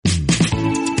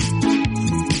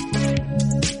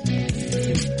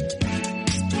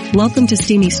Welcome to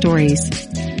Steamy Stories.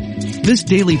 This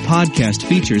daily podcast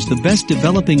features the best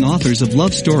developing authors of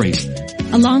love stories,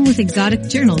 along with exotic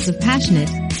journals of passionate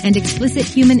and explicit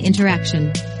human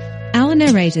interaction. Our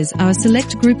narrators are a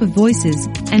select group of voices,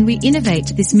 and we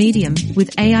innovate this medium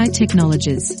with AI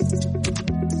technologies.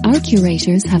 Our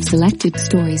curators have selected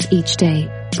stories each day,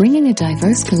 bringing a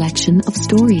diverse collection of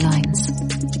storylines.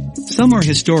 Some are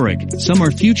historic, some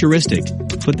are futuristic,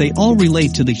 but they all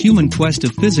relate to the human quest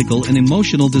of physical and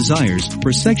emotional desires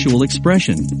for sexual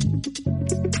expression.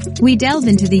 We delve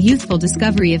into the youthful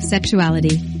discovery of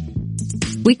sexuality.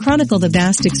 We chronicle the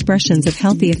vast expressions of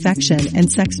healthy affection and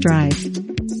sex drive.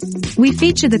 We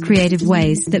feature the creative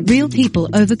ways that real people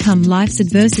overcome life's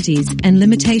adversities and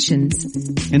limitations,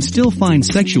 and still find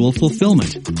sexual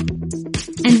fulfillment.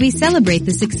 And we celebrate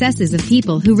the successes of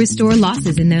people who restore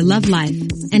losses in their love life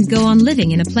and go on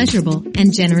living in a pleasurable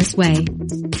and generous way.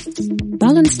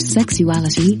 Balanced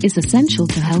sexuality is essential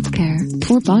to healthcare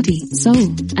for body,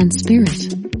 soul, and spirit.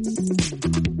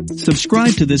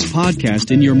 Subscribe to this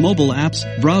podcast in your mobile apps,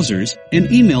 browsers,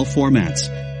 and email formats.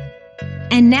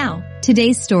 And now,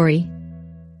 today's story.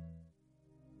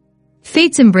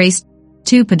 Fate's Embrace.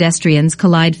 Two pedestrians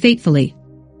collide fatefully.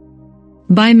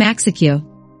 By Maxicchio.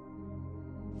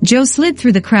 Joe slid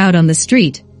through the crowd on the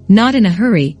street, not in a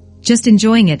hurry, just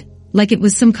enjoying it, like it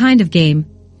was some kind of game.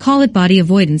 Call it body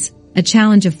avoidance, a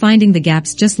challenge of finding the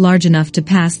gaps just large enough to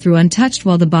pass through untouched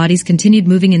while the bodies continued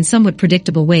moving in somewhat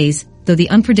predictable ways, though the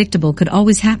unpredictable could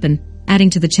always happen, adding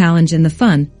to the challenge and the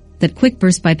fun, that quick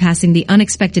burst bypassing the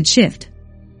unexpected shift.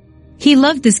 He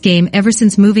loved this game ever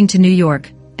since moving to New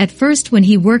York, at first when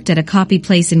he worked at a copy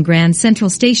place in Grand Central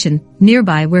Station,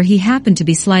 nearby where he happened to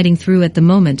be sliding through at the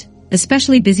moment,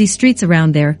 especially busy streets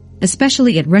around there,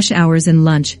 especially at rush hours and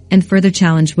lunch, and further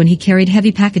challenged when he carried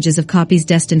heavy packages of copies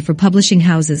destined for publishing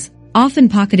houses, often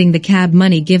pocketing the cab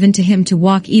money given to him to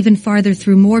walk even farther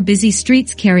through more busy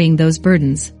streets carrying those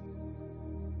burdens.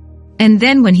 And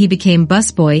then when he became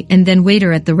busboy and then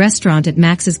waiter at the restaurant at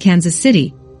Max's Kansas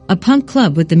City, a punk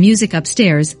club with the music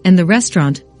upstairs and the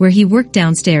restaurant where he worked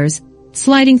downstairs,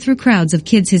 sliding through crowds of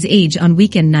kids his age on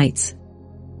weekend nights.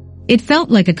 It felt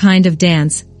like a kind of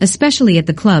dance, especially at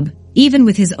the club, even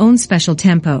with his own special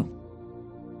tempo.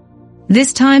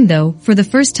 This time though, for the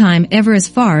first time ever as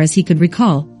far as he could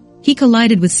recall, he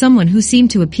collided with someone who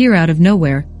seemed to appear out of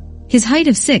nowhere, his height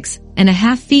of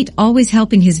 6.5 feet always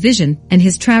helping his vision, and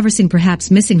his traversing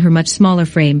perhaps missing her much smaller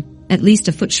frame, at least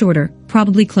a foot shorter,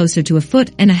 probably closer to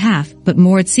 1.5 feet, but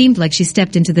more it seemed like she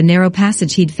stepped into the narrow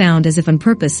passage he'd found as if on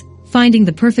purpose, finding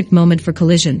the perfect moment for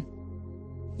collision.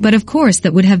 But of course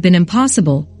that would have been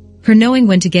impossible, her knowing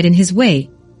when to get in his way,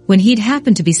 when he'd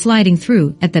happened to be sliding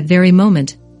through at that very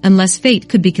moment, unless fate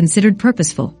could be considered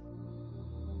purposeful.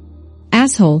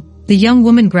 Asshole, the young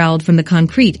woman growled from the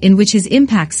concrete in which his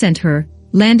impact sent her,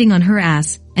 landing on her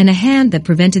ass, and a hand that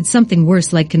prevented something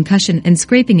worse like concussion and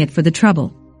scraping it for the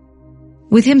trouble.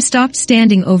 With him stopped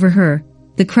standing over her,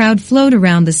 the crowd flowed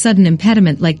around the sudden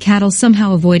impediment like cattle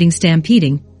somehow avoiding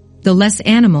stampeding, though less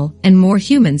animal and more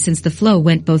human since the flow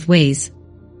went both ways.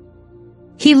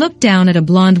 He looked down at a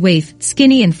blonde waif,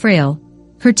 skinny and frail,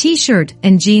 her t-shirt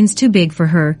and jeans too big for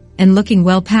her, and looking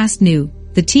well past new,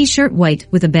 the t-shirt white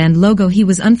with a band logo he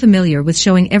was unfamiliar with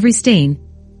showing every stain,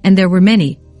 and there were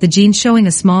many, the jeans showing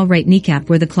a small right kneecap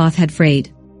where the cloth had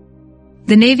frayed.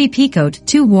 The navy peacoat,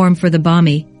 too warm for the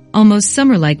balmy, almost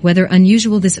summer-like weather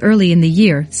unusual this early in the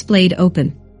year, splayed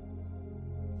open.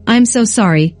 "I'm so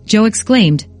sorry," Joe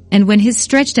exclaimed, and when his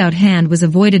stretched-out hand was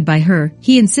avoided by her,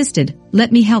 he insisted,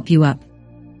 "Let me help you up."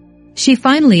 She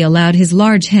finally allowed his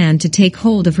large hand to take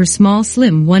hold of her small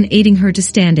slim one, aiding her to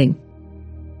standing.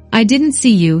 "I didn't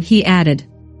see you," he added.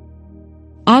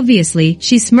 Obviously,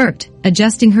 she smirked,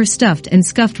 adjusting her stuffed and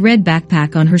scuffed red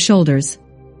backpack on her shoulders.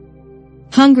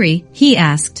 "Hungry?" he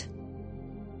asked.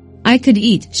 "I could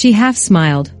eat," she half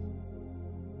smiled.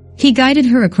 He guided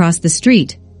her across the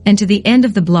street, and to the end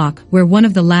of the block where one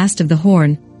of the last of the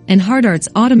Horn and Hardarts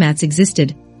automats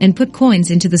existed, and put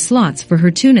coins into the slots for her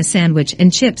tuna sandwich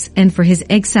and chips and for his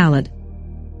egg salad.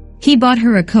 He bought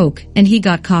her a Coke, and he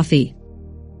got coffee.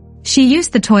 She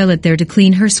used the toilet there to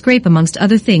clean her scrape amongst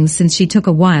other things since she took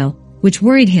a while, which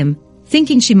worried him,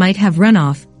 thinking she might have run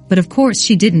off, but of course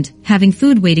she didn't, having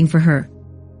food waiting for her.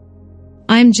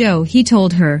 "I'm Joe," he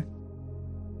told her.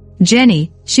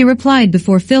 "Jenny," she replied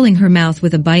before filling her mouth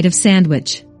with a bite of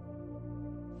sandwich.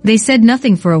 They said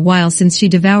nothing for a while since she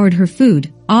devoured her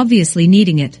food, obviously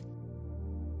needing it.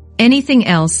 "Anything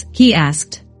else?" he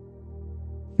asked.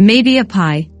 "Maybe a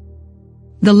pie."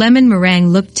 The lemon meringue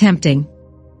looked tempting.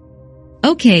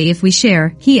 "Okay if we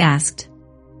share," he asked.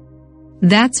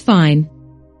 "That's fine."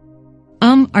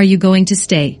 Are you going to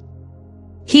stay?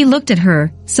 He looked at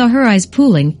her, saw her eyes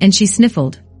pooling, and she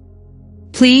sniffled.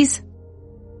 Please?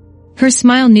 Her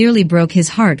smile nearly broke his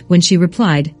heart when she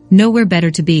replied, nowhere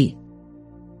better to be.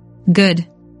 Good.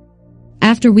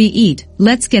 After we eat,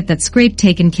 let's get that scrape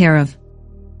taken care of.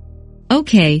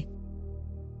 Okay.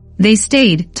 They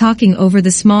stayed, talking over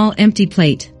the small empty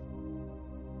plate.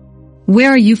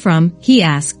 Where are you from? He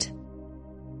asked.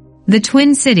 The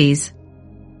Twin Cities.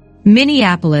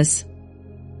 Minneapolis.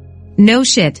 No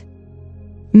shit.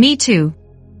 Me too.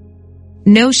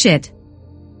 No shit.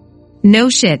 No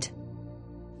shit.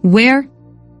 Where?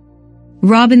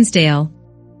 Robbinsdale.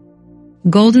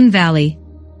 Golden Valley.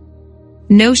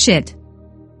 No shit.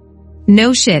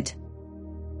 No shit.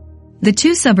 The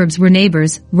two suburbs were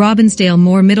neighbors, Robbinsdale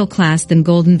more middle class than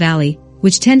Golden Valley,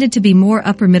 which tended to be more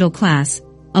upper middle class,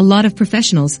 a lot of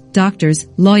professionals, doctors,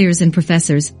 lawyers and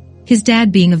professors, his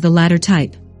dad being of the latter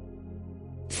type.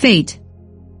 Fate.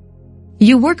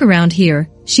 You work around here?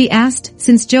 She asked,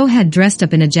 since Joe had dressed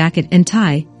up in a jacket and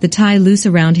tie, the tie loose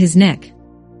around his neck.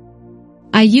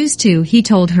 I used to, he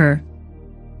told her.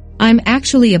 I'm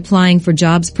actually applying for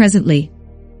jobs presently.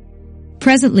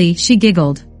 Presently, she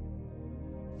giggled.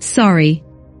 Sorry.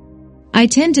 I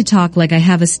tend to talk like I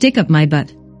have a stick up my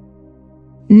butt.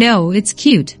 No, it's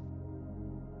cute.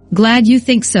 Glad you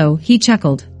think so, he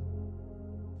chuckled.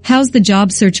 How's the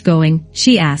job search going?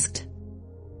 She asked.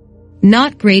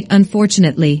 Not great,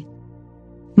 unfortunately.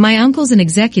 My uncle's an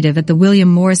executive at the William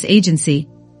Morris Agency,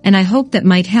 and I hope that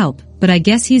might help, but I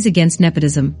guess he's against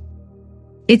nepotism.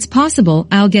 It's possible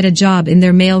I'll get a job in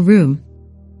their mail room.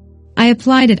 I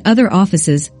applied at other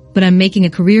offices, but I'm making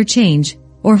a career change,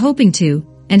 or hoping to,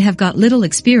 and have got little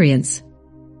experience.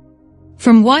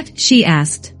 From what? She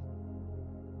asked.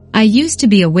 I used to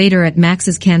be a waiter at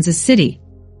Max's Kansas City.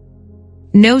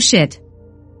 No shit.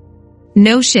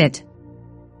 No shit.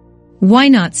 Why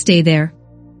not stay there?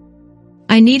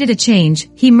 I needed a change,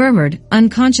 he murmured,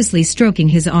 unconsciously stroking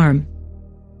his arm.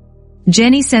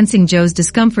 Jenny, sensing Joe's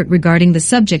discomfort regarding the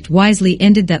subject, wisely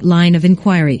ended that line of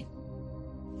inquiry.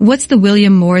 What's the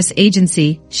William Morris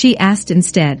Agency? She asked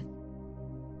instead.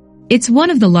 It's one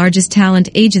of the largest talent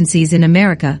agencies in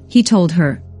America, he told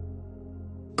her.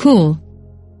 Cool.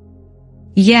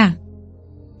 Yeah.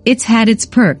 It's had its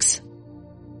perks.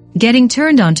 Getting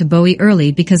turned on to Bowie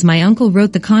early because my uncle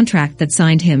wrote the contract that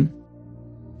signed him.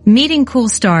 Meeting cool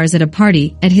stars at a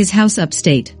party at his house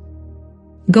upstate.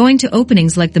 Going to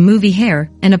openings like the movie Hair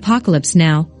and Apocalypse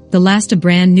Now, the last a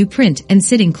brand new print, and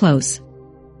sitting close.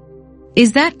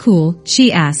 Is that cool?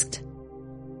 She asked.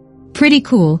 Pretty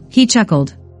cool, he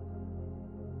chuckled.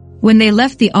 When they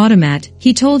left the automat,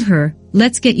 he told her,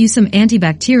 let's get you some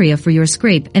antibacteria for your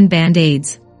scrape and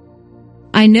band-aids.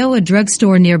 I know a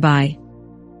drugstore nearby.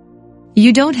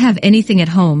 You don't have anything at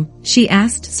home? She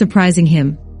asked, surprising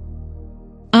him.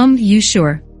 You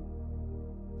sure?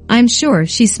 I'm sure,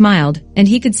 she smiled, and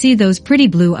he could see those pretty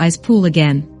blue eyes pool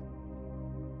again.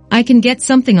 I can get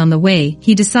something on the way,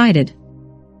 he decided.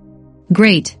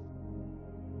 Great.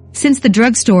 Since the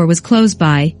drugstore was close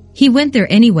by, he went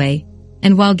there anyway,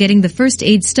 and while getting the first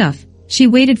aid stuff, she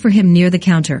waited for him near the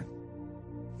counter.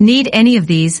 Need any of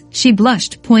these? She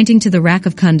blushed, pointing to the rack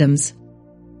of condoms.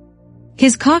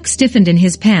 His cock stiffened in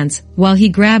his pants while he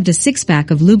grabbed a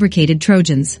six-pack of lubricated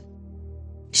Trojans.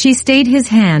 She stayed his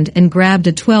hand and grabbed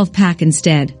a 12-pack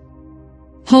instead.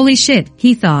 Holy shit,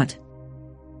 he thought.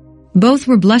 Both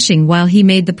were blushing while he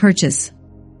made the purchase.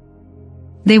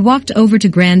 They walked over to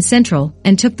Grand Central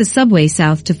and took the subway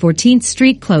south to 14th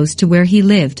Street, close to where he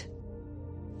lived.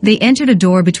 They entered a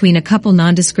door between a couple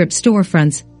nondescript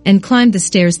storefronts and climbed the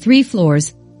stairs 3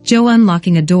 floors, Joe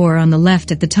unlocking a door on the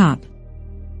left at the top.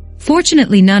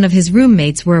 Fortunately, none of his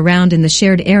roommates were around in the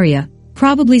shared area,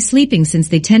 probably sleeping since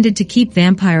they tended to keep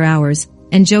vampire hours,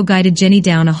 and Joe guided Jenny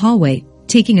down a hallway,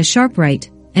 taking a sharp right,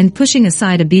 and pushing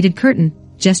aside a beaded curtain,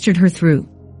 gestured her through.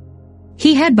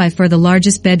 He had by far the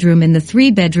largest bedroom in the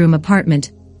 3-bedroom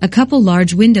apartment, a couple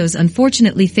large windows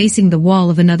unfortunately facing the wall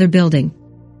of another building.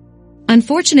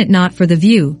 Unfortunate not for the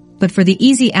view, but for the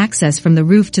easy access from the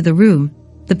roof to the room,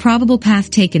 the probable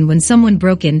path taken when someone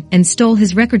broke in and stole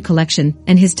his record collection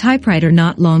and his typewriter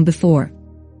not long before.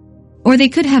 Or they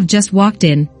could have just walked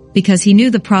in, because he knew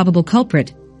the probable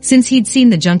culprit, since he'd seen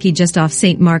the junkie just off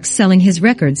St. Mark's selling his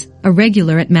records, a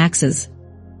regular at Max's.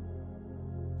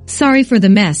 Sorry for the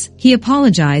mess, he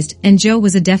apologized, and Joe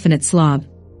was a definite slob.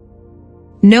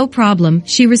 No problem,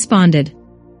 she responded.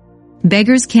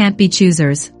 Beggars can't be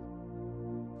choosers.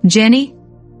 Jenny?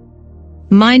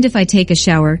 Mind if I take a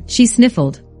shower? She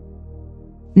sniffled.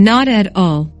 Not at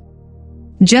all.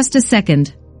 Just a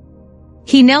second.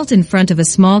 He knelt in front of a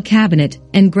small cabinet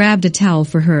and grabbed a towel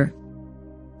for her.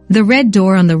 The red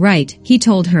door on the right, he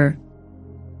told her.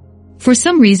 For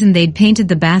some reason they'd painted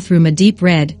the bathroom a deep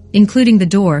red, including the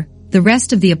door, the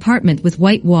rest of the apartment with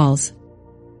white walls.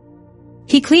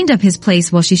 He cleaned up his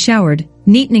place while she showered,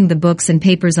 neatening the books and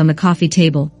papers on the coffee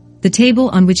table, the table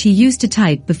on which he used to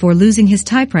type before losing his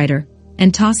typewriter,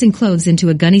 and tossing clothes into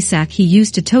a gunny sack he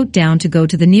used to tote down to go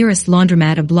to the nearest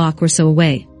laundromat a block or so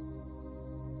away.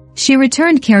 She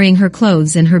returned carrying her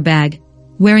clothes and her bag,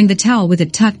 wearing the towel with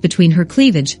it tucked between her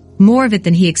cleavage, more of it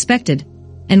than he expected,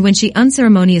 and when she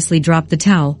unceremoniously dropped the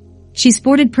towel, she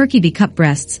sported perky B-cup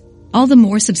breasts, all the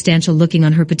more substantial looking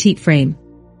on her petite frame.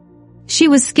 She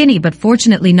was skinny but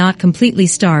fortunately not completely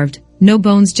starved, no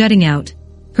bones jutting out,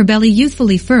 her belly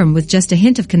youthfully firm with just a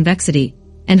hint of convexity,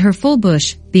 and her full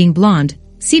bush, being blonde,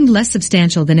 seemed less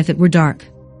substantial than if it were dark.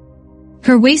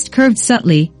 Her waist curved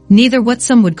subtly, neither what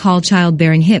some would call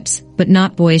childbearing hips, but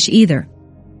not boyish either.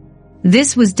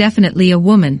 This was definitely a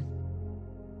woman.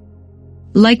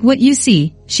 Like what you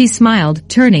see, she smiled,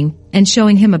 turning, and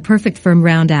showing him a perfect firm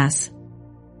round ass.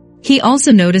 He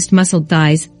also noticed muscled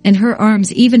thighs, and her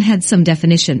arms even had some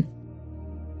definition.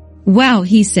 Wow,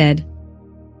 he said.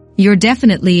 You're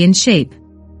definitely in shape.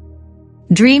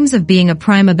 Dreams of being a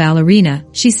prima ballerina,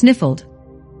 she sniffled.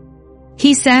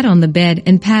 He sat on the bed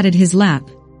and patted his lap.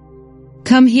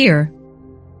 Come here.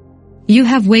 You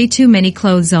have way too many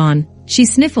clothes on, she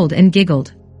sniffled and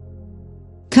giggled.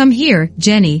 Come here,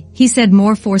 Jenny, he said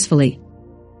more forcefully.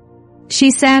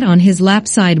 She sat on his lap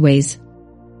sideways.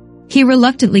 He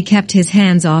reluctantly kept his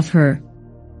hands off her.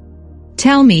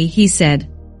 Tell me, he said.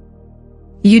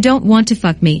 You don't want to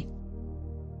fuck me?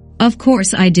 Of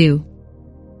course I do.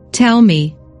 Tell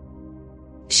me.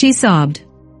 She sobbed.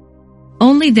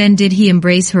 Only then did he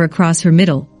embrace her across her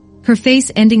middle, her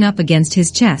face ending up against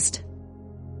his chest.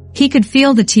 He could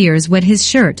feel the tears wet his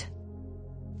shirt.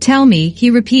 Tell me,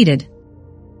 he repeated.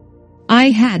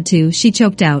 I had to, she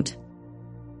choked out.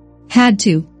 Had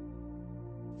to.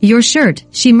 Your shirt,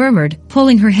 she murmured,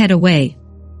 pulling her head away.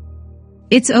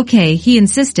 It's okay, he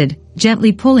insisted,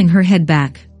 gently pulling her head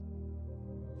back.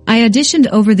 I auditioned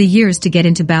over the years to get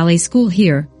into ballet school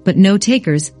here, but no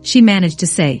takers, she managed to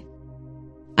say.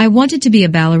 I wanted to be a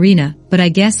ballerina, but I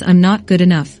guess I'm not good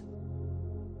enough.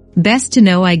 Best to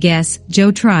know, I guess,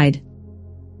 Joe tried.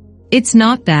 It's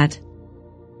not that.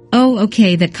 Oh,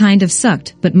 okay, that kind of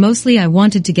sucked, but mostly I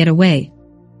wanted to get away.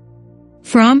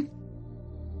 From?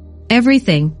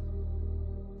 Everything.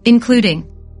 Including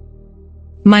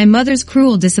my mother's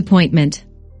cruel disappointment.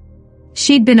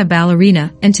 She'd been a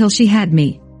ballerina until she had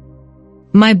me.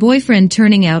 My boyfriend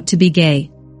turning out to be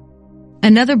gay.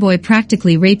 Another boy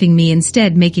practically raping me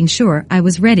instead, making sure I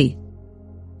was ready.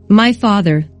 My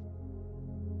father.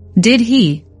 Did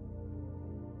he?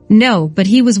 No, but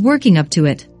he was working up to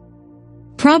it.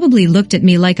 Probably looked at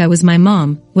me like I was my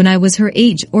mom, when I was her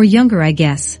age or younger, I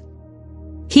guess.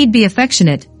 He'd be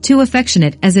affectionate, too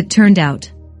affectionate as it turned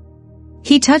out.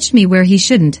 He touched me where he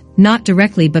shouldn't, not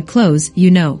directly but close,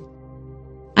 you know.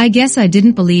 I guess I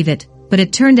didn't believe it, but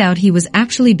it turned out he was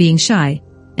actually being shy,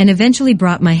 and eventually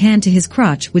brought my hand to his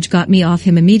crotch, which got me off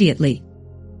him immediately.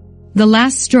 The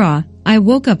last straw, I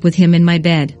woke up with him in my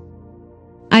bed.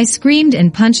 I screamed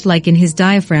and punched like in his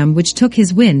diaphragm, which took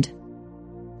his wind.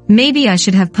 Maybe I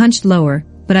should have punched lower,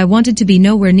 but I wanted to be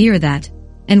nowhere near that,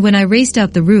 and when I raced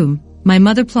out the room, my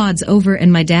mother plods over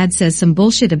and my dad says some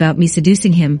bullshit about me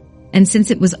seducing him, and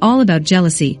since it was all about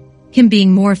jealousy, him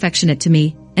being more affectionate to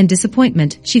me, and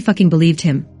disappointment, she fucking believed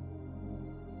him.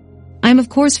 I'm of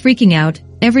course freaking out,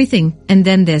 everything, and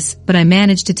then this, but I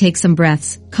managed to take some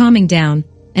breaths, calming down,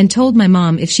 and told my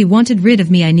mom if she wanted rid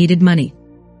of me I needed money.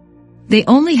 They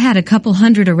only had a couple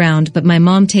hundred around, but my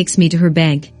mom takes me to her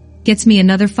bank, gets me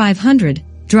another 500,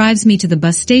 drives me to the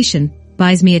bus station,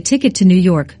 buys me a ticket to New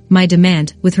York, my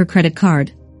demand, with her credit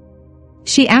card.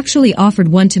 She actually offered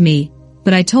one to me,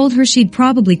 but I told her she'd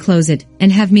probably close it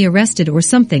and have me arrested or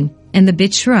something, and the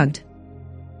bitch shrugged.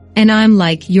 And I'm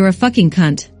like, you're a fucking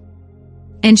cunt.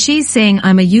 And she's saying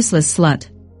I'm a useless slut.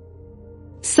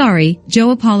 Sorry,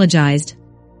 Joe apologized.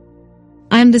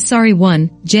 I'm the sorry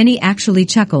one, Jenny actually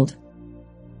chuckled.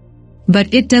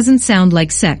 But it doesn't sound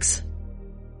like sex.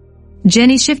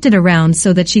 Jenny shifted around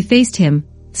so that she faced him,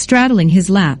 straddling his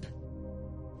lap.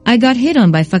 I got hit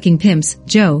on by fucking pimps,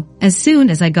 Joe, as soon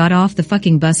as I got off the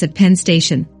fucking bus at Penn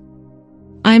Station.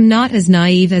 I'm not as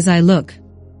naive as I look.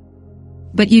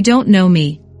 But you don't know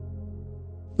me.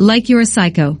 Like you're a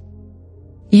psycho.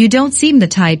 You don't seem the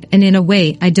type, and in a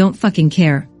way I don't fucking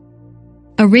care.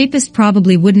 A rapist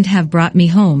probably wouldn't have brought me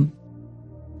home.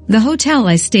 The hotel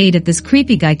I stayed at, this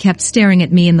creepy guy kept staring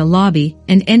at me in the lobby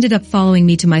and ended up following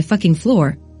me to my fucking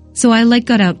floor, so I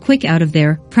got out quick out of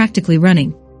there, practically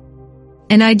running.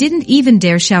 And I didn't even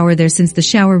dare shower there since the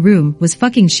shower room was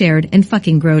fucking shared and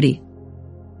fucking grody.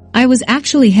 I was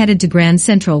actually headed to Grand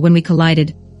Central when we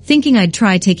collided, thinking I'd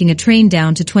try taking a train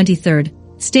down to 23rd,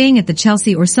 staying at the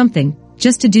Chelsea or something,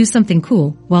 just to do something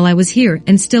cool while I was here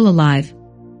and still alive.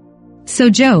 So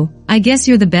Joe, I guess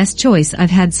you're the best choice I've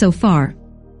had so far.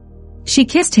 She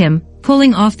kissed him,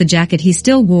 pulling off the jacket he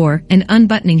still wore and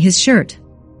unbuttoning his shirt.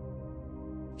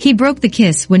 He broke the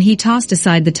kiss when he tossed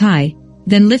aside the tie,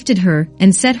 then lifted her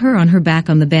and set her on her back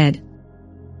on the bed.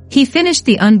 He finished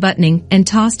the unbuttoning and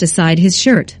tossed aside his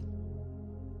shirt.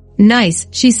 Nice,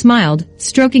 she smiled,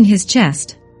 stroking his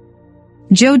chest.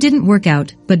 Joe didn't work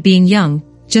out, but being young,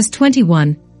 just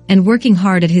 21, and working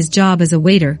hard at his job as a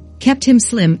waiter, kept him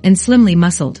slim and slimly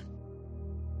muscled.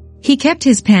 He kept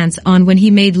his pants on when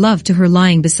he made love to her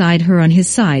lying beside her on his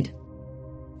side.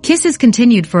 Kisses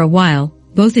continued for a while,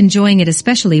 both enjoying it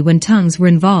especially when tongues were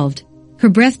involved, her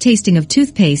breath tasting of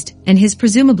toothpaste and his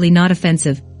presumably not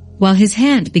offensive, while his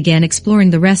hand began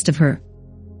exploring the rest of her.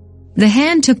 The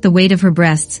hand took the weight of her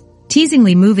breasts,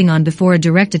 teasingly moving on before a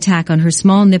direct attack on her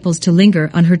small nipples to linger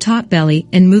on her taut belly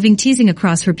and moving teasing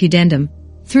across her pudendum,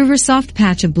 through her soft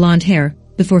patch of blonde hair,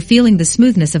 before feeling the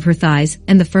smoothness of her thighs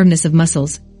and the firmness of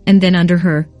muscles, and then under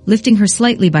her, lifting her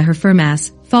slightly by her firm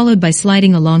ass, followed by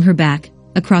sliding along her back,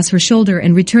 across her shoulder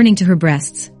and returning to her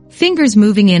breasts, fingers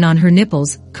moving in on her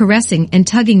nipples, caressing and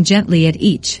tugging gently at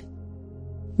each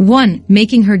one,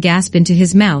 making her gasp into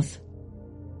his mouth.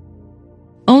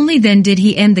 Only then did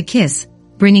he end the kiss,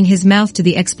 bringing his mouth to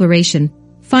the exploration,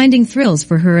 finding thrills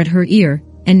for her at her ear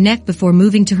and neck before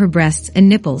moving to her breasts and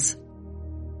nipples.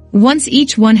 Once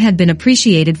each one had been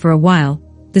appreciated for a while,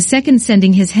 the second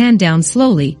sending his hand down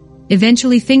slowly,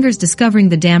 eventually fingers discovering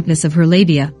the dampness of her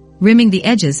labia, rimming the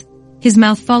edges, his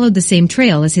mouth followed the same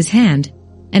trail as his hand,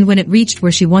 and when it reached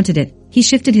where she wanted it, he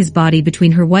shifted his body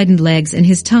between her widened legs and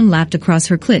his tongue lapped across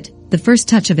her clit, the first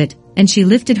touch of it, and she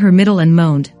lifted her middle and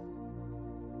moaned.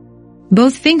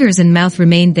 Both fingers and mouth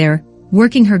remained there,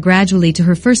 working her gradually to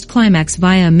her first climax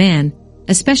via a man,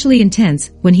 especially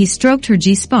intense when he stroked her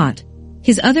G-spot,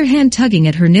 his other hand tugging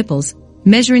at her nipples,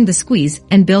 measuring the squeeze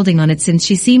and building on it since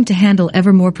she seemed to handle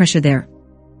ever more pressure there.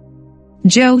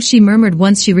 Joe, she murmured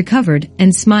once she recovered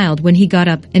and smiled when he got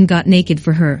up and got naked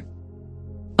for her.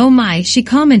 Oh my, she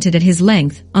commented at his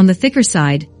length, on the thicker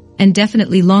side, and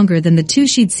definitely longer than the two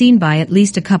she'd seen by at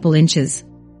least a couple inches.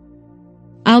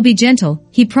 I'll be gentle,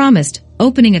 he promised,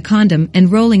 opening a condom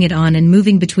and rolling it on and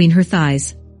moving between her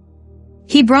thighs.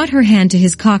 He brought her hand to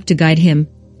his cock to guide him,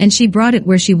 and she brought it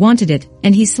where she wanted it,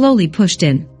 and he slowly pushed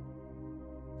in.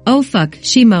 Oh fuck,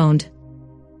 she moaned.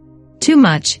 Too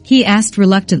much, he asked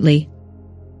reluctantly.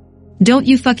 Don't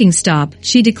you fucking stop,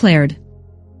 she declared.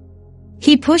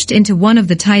 He pushed into one of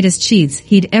the tightest sheaths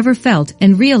he'd ever felt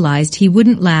and realized he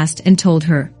wouldn't last and told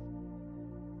her.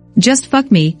 Just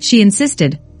fuck me, she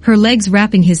insisted, her legs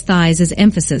wrapping his thighs as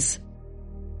emphasis.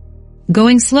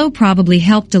 Going slow probably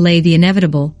helped delay the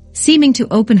inevitable, seeming to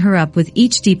open her up with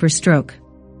each deeper stroke.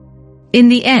 In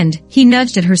the end, he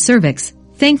nudged at her cervix,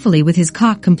 thankfully with his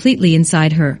cock completely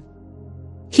inside her.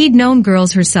 He'd known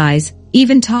girls her size,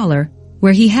 even taller,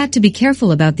 where he had to be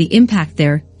careful about the impact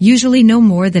there, usually no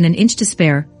more than an inch to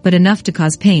spare, but enough to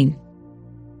cause pain.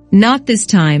 Not this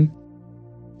time.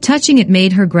 Touching it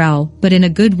made her growl, but in a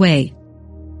good way.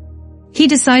 He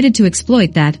decided to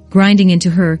exploit that, grinding into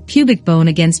her pubic bone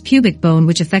against pubic bone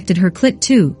which affected her clit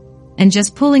too, and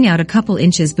just pulling out a couple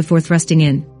inches before thrusting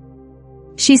in.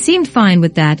 She seemed fine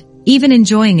with that, even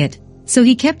enjoying it, so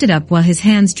he kept it up while his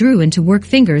hands drew in to work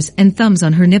fingers and thumbs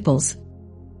on her nipples.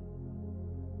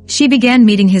 She began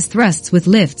meeting his thrusts with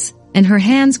lifts, and her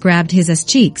hands grabbed his ass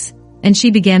cheeks, and she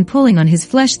began pulling on his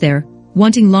flesh there,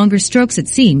 wanting longer strokes it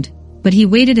seemed, but he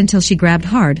waited until she grabbed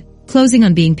hard, closing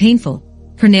on being painful,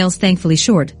 her nails thankfully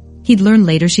short. He'd learn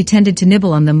later she tended to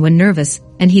nibble on them when nervous,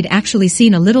 and he'd actually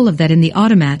seen a little of that in the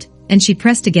automat, and she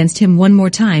pressed against him one more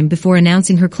time before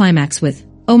announcing her climax with,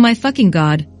 "Oh my fucking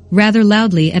god," rather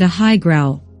loudly at a high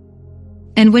growl.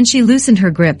 And when she loosened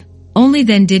her grip, only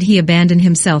then did he abandon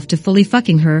himself to fully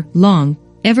fucking her, long,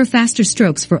 ever faster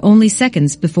strokes for only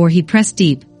seconds before he pressed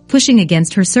deep, pushing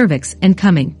against her cervix and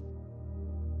coming.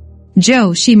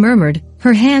 Joe, she murmured,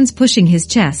 her hands pushing his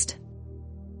chest.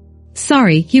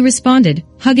 Sorry, he responded,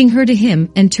 hugging her to him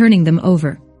and turning them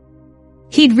over.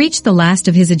 He'd reached the last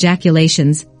of his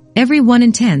ejaculations, every one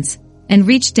intense, and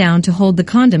reached down to hold the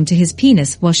condom to his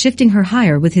penis while shifting her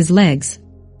higher with his legs.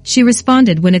 She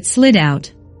responded when it slid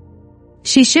out.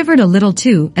 She shivered a little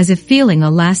too, as if feeling a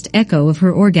last echo of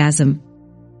her orgasm.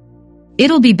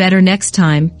 It'll be better next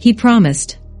time, he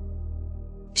promised.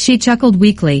 She chuckled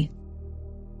weakly.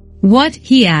 What?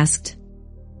 He asked.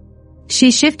 She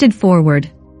shifted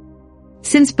forward.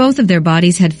 Since both of their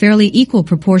bodies had fairly equal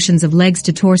proportions of legs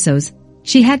to torsos,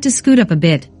 she had to scoot up a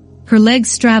bit, her legs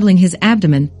straddling his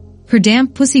abdomen, her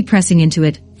damp pussy pressing into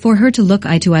it, for her to look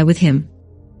eye to eye with him.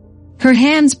 Her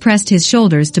hands pressed his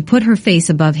shoulders to put her face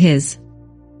above his.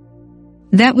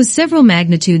 That was several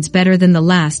magnitudes better than the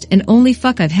last and only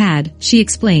fuck I've had, she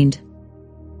explained.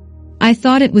 I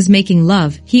thought it was making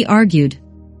love, he argued.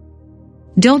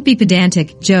 Don't be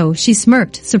pedantic, Joe, she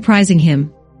smirked, surprising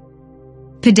him.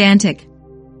 Pedantic.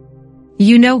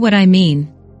 You know what I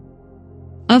mean.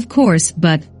 Of course,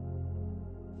 but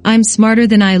I'm smarter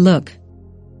than I look.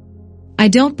 I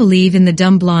don't believe in the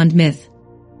dumb blonde myth.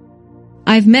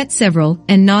 I've met several,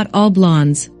 and not all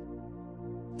blondes.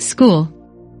 School.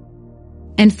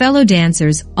 And fellow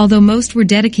dancers, although most were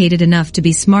dedicated enough to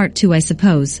be smart too, I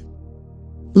suppose.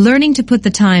 Learning to put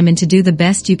the time in to do the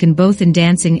best you can both in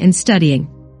dancing and studying.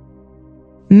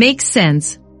 Makes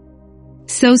sense.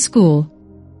 So school.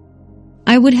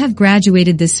 I would have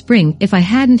graduated this spring if I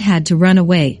hadn't had to run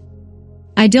away.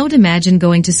 I don't imagine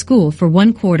going to school for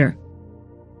 1 quarter.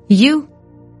 You?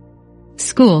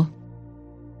 School.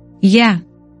 Yeah.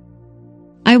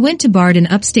 I went to Bard in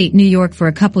upstate New York for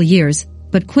a couple years,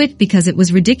 but quit because it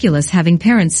was ridiculous having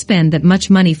parents spend that much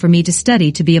money for me to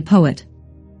study to be a poet.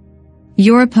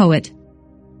 You're a poet.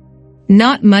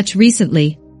 Not much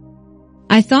recently.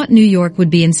 I thought New York would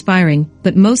be inspiring,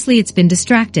 but mostly it's been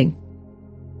distracting.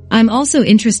 I'm also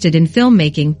interested in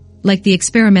filmmaking, like the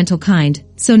experimental kind,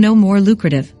 so no more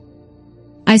lucrative.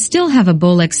 I still have a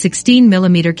Bolex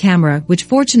 16mm camera which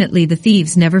fortunately the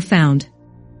thieves never found.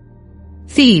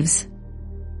 Thieves.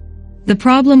 The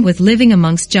problem with living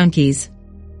amongst junkies.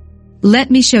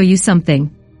 Let me show you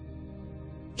something.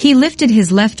 He lifted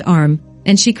his left arm,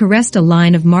 and she caressed a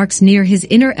line of marks near his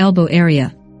inner elbow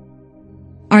area.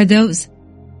 Are those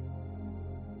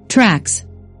tracks?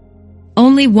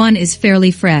 Only one is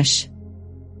fairly fresh.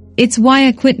 It's why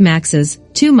I quit Max's,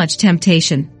 too much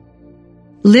temptation.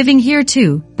 Living here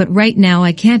too, but right now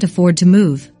I can't afford to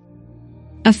move.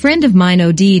 A friend of mine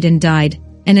OD'd and died,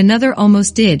 and another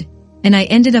almost did, and I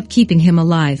ended up keeping him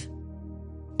alive.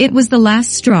 It was the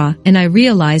last straw, and I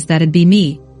realized that'd be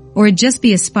me, or it'd just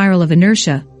be a spiral of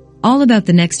inertia, all about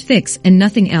the next fix and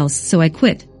nothing else, so I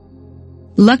quit.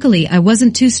 Luckily I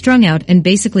wasn't too strung out and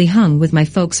basically hung with my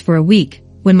folks for a week,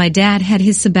 when my dad had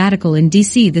his sabbatical in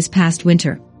DC this past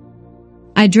winter.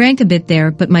 I drank a bit there,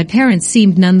 but my parents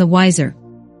seemed none the wiser.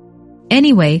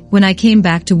 Anyway, when I came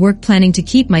back to work planning to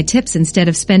keep my tips instead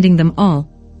of spending them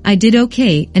all, I did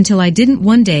okay until I didn't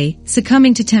one day,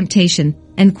 succumbing to temptation,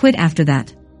 and quit after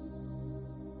that.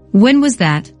 When was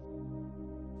that?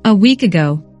 A week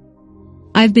ago.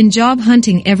 I've been job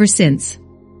hunting ever since.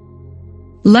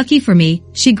 Lucky for me,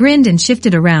 she grinned and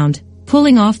shifted around,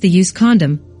 pulling off the used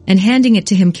condom, and handing it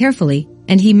to him carefully,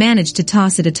 and he managed to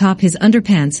toss it atop his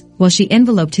underpants while she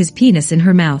enveloped his penis in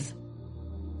her mouth.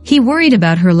 He worried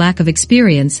about her lack of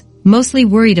experience, mostly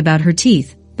worried about her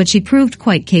teeth, but she proved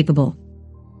quite capable.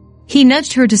 He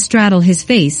nudged her to straddle his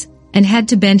face, and had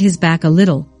to bend his back a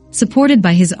little, supported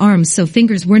by his arms so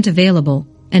fingers weren't available,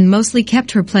 and mostly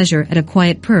kept her pleasure at a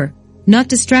quiet purr, not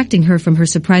distracting her from her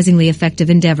surprisingly effective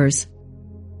endeavors.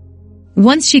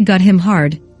 Once she'd got him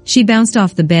hard, she bounced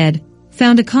off the bed,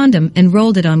 found a condom and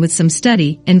rolled it on with some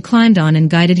study, and climbed on and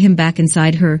guided him back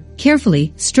inside her,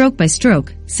 carefully, stroke by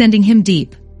stroke, sending him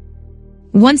deep.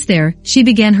 Once there, she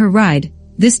began her ride,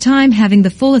 this time having the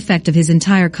full effect of his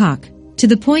entire cock, to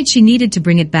the point she needed to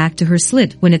bring it back to her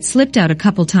slit when it slipped out a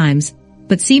couple times,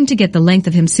 but seemed to get the length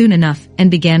of him soon enough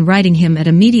and began riding him at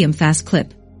a medium-fast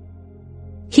clip.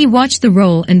 He watched the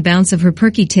roll and bounce of her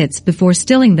perky tits before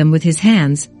stilling them with his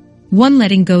hands, one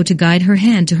letting go to guide her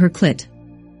hand to her clit.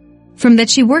 From that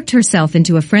she worked herself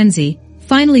into a frenzy,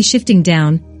 finally shifting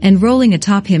down and rolling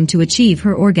atop him to achieve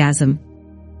her orgasm.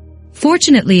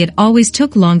 Fortunately, it always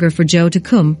took longer for Joe to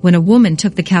come when a woman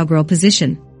took the cowgirl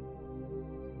position.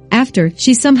 After,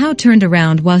 she somehow turned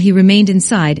around while he remained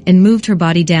inside and moved her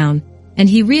body down, and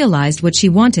he realized what she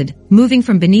wanted, moving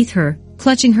from beneath her,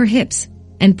 clutching her hips,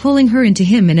 and pulling her into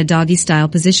him in a doggy-style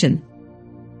position.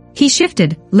 He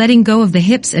shifted, letting go of the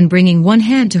hips and bringing one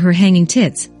hand to her hanging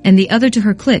tits, and the other to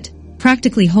her clit,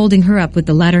 practically holding her up with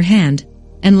the latter hand,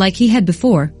 and like he had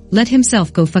before, let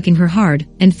himself go fucking her hard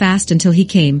and fast until he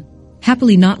came,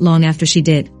 happily not long after she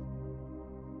did.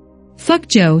 Fuck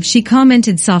Joe, she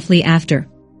commented softly after.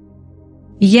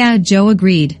 Yeah, Joe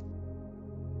agreed.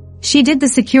 She did the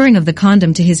securing of the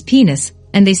condom to his penis,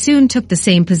 and they soon took the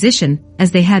same position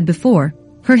as they had before,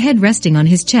 her head resting on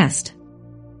his chest.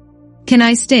 Can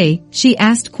I stay? She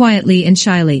asked quietly and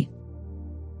shyly.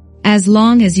 As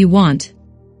long as you want.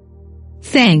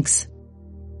 Thanks.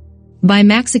 by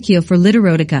Maxicchio for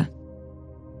Literotica.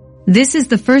 This is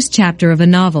the first chapter of a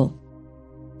novel.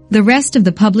 The rest of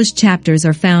the published chapters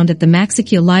are found at the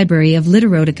Maxicchio Library of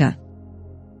Literotica.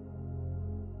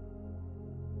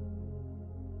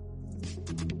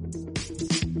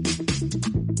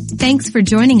 Thanks for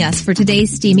joining us for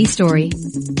today's steamy story.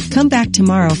 Come back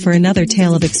tomorrow for another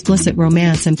tale of explicit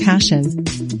romance and passion.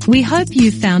 We hope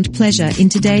you found pleasure in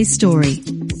today's story.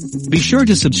 Be sure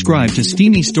to subscribe to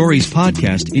Steamy Stories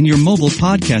podcast in your mobile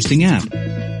podcasting app.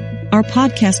 Our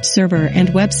podcast server and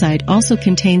website also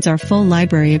contains our full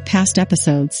library of past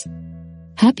episodes.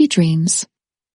 Happy dreams.